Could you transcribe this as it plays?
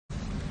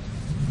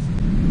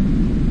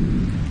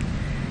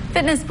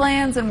Fitness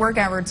plans and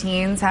workout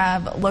routines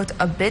have looked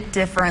a bit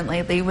different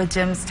lately, with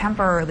gyms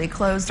temporarily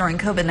closed during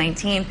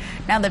COVID-19.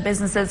 Now that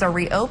businesses are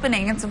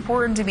reopening, it's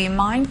important to be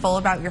mindful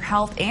about your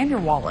health and your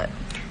wallet.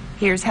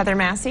 Here's Heather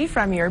Massey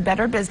from your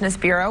Better Business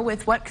Bureau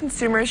with what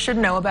consumers should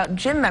know about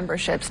gym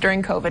memberships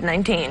during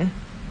COVID-19.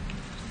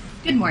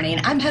 Good morning.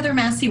 I'm Heather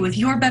Massey with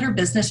your Better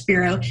Business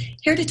Bureau,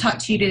 here to talk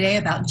to you today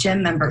about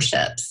gym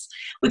memberships.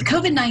 With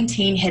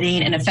COVID-19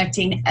 hitting and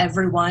affecting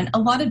everyone, a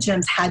lot of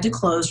gyms had to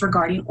close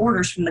regarding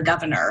orders from the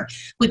governor.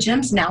 With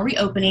gyms now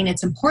reopening,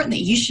 it's important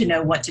that you should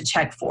know what to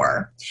check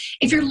for.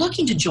 If you're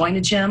looking to join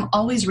a gym,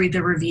 always read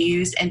the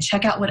reviews and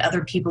check out what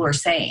other people are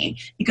saying.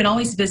 You can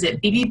always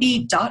visit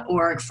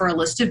bbb.org for a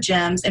list of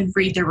gyms and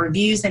read their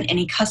reviews and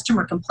any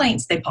customer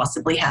complaints they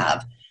possibly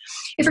have.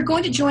 If you're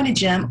going to join a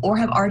gym or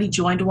have already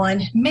joined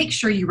one, make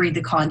sure you read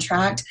the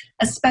contract,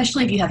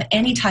 especially if you have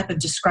any type of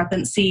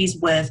discrepancies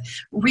with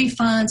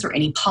refunds or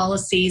any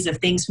policies of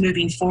things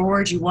moving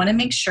forward. You want to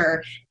make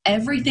sure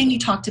everything you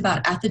talked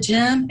about at the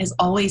gym is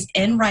always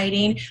in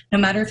writing, no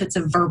matter if it's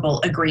a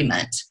verbal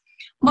agreement.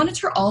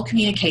 Monitor all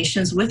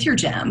communications with your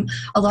gym.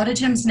 A lot of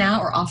gyms now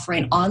are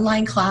offering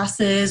online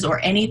classes or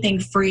anything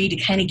free to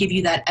kind of give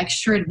you that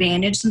extra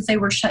advantage since they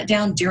were shut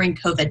down during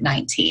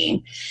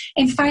COVID-19.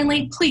 And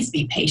finally, please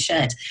be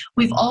patient.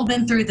 We've all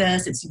been through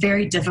this. It's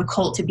very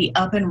difficult to be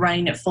up and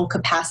running at full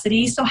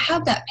capacity, so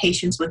have that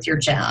patience with your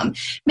gym.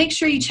 Make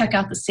sure you check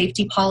out the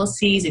safety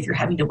policies if you're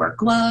having to wear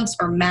gloves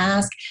or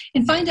mask,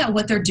 and find out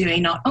what they're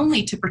doing not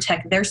only to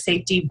protect their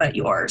safety but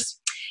yours.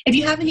 If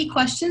you have any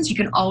questions, you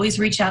can always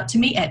reach out to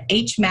me at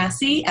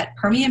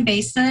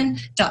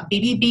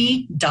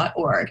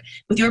hmassey@permianbasin.bbb.org.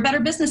 With your Better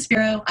Business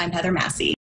Bureau, I'm Heather Massey.